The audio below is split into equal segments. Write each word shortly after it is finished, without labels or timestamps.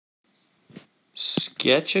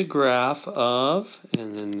sketch a graph of,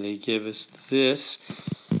 and then they give us this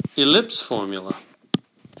ellipse formula.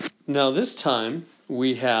 Now this time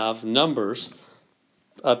we have numbers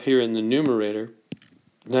up here in the numerator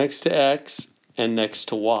next to x and next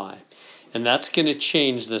to y. And that's going to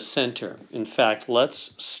change the center. In fact,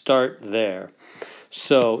 let's start there.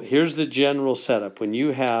 So here's the general setup. When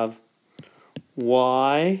you have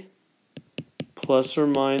y plus or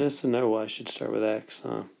minus, and no, I should start with x,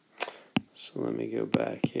 huh? So let me go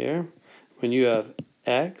back here. When you have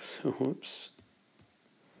x, whoops.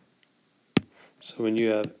 So when you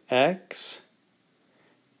have x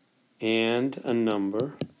and a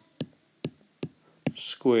number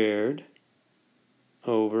squared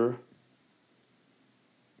over,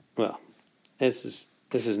 well, this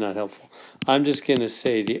is not helpful. I'm just going to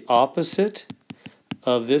say the opposite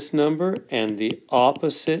of this number and the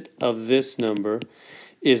opposite of this number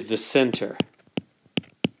is the center.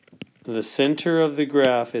 The center of the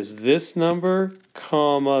graph is this number,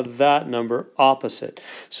 comma, that number, opposite.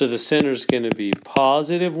 So the center is going to be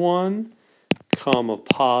 +1, comma,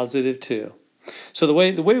 +2. So the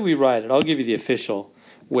way we write it, I'll give you the official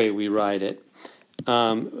way we write it,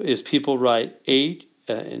 is people write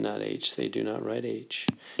not h, they do not write h.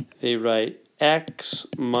 They write x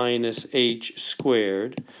minus h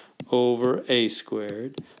squared over a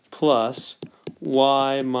squared plus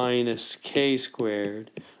y minus k squared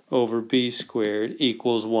over b squared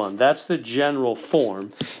equals 1. That's the general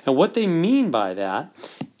form. And what they mean by that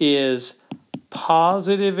is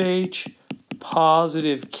positive h,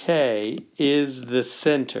 positive k is the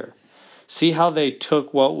center. See how they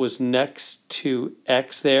took what was next to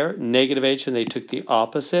x there, negative h, and they took the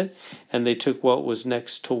opposite, and they took what was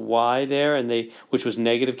next to y there, and which was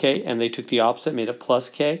negative k, and they took the opposite, made it plus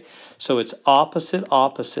k. So it's opposite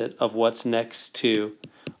of what's next to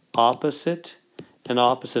opposite, and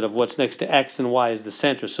opposite of what's next to x and y is the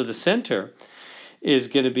center. So the center is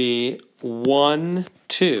going to be 1,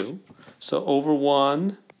 2. So over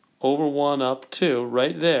 1 up 2,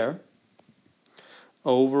 right there.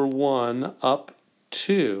 Over 1 up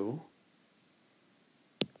 2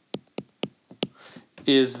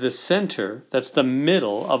 is the center. That's the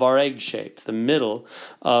middle of our egg shape, the middle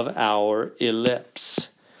of our ellipse.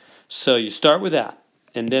 So you start with that.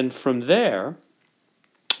 And then from there,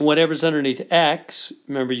 whatever's underneath x,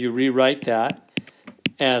 remember you rewrite that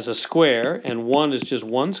as a square, and 1 is just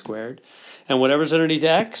 1 squared. And whatever's underneath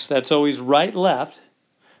x, that's always right, left.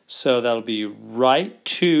 So that'll be right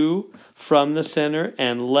 2 from the center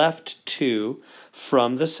and left 2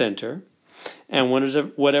 from the center. And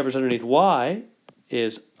whatever's underneath y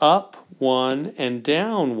is up 1 and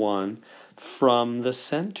down 1 from the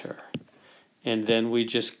center. And then we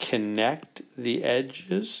just connect the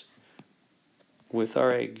edges with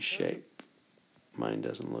our egg shape. Mine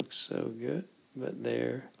doesn't look so good, but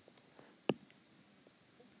there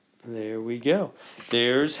we go.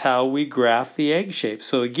 There's how we graph the egg shape.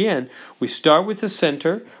 So again, we start with the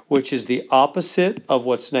center, which is the opposite of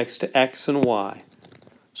what's next to x and y.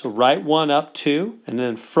 So right 1 up 2, and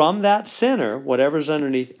then from that center, whatever's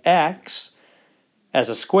underneath x as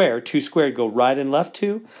a square, 2 squared, go right and left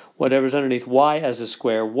 2. Whatever's underneath y as a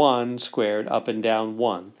square, 1 squared, up and down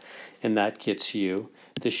 1. And that gets you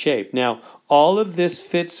the shape. Now, all of this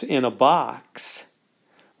fits in a box,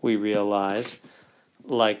 we realize,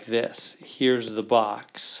 like this. Here's the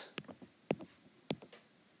box.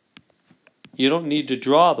 You don't need to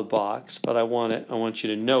draw the box, but I want you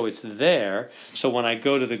to know it's there. So when I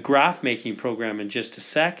go to the graph making program in just a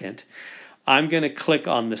second, I'm going to click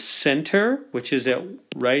on the center, which is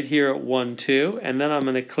right here at 1, 2, and then I'm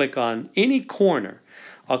going to click on any corner.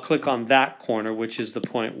 I'll click on that corner, which is the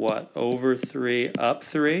point, what? Over 3, up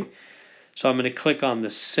 3. So I'm going to click on the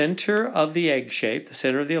center of the egg shape, the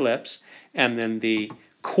center of the ellipse, and then the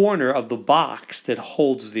corner of the box that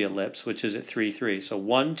holds the ellipse, which is at 3, 3. So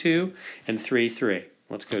 1, 2, and 3, 3.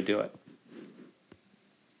 Let's go do it.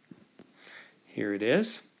 Here it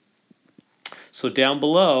is. So down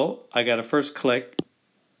below, I got to first click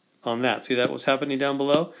on that. See that what's happening down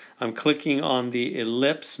below? I'm clicking on the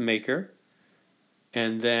ellipse maker,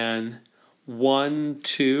 and then 1,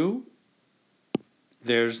 2,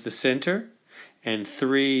 there's the center, and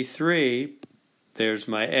 3, 3, there's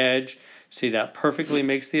my edge. See, that perfectly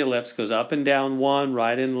makes the ellipse, goes up and down 1,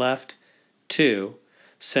 right and left 2,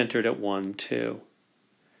 centered at 1, 2.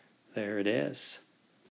 There it is.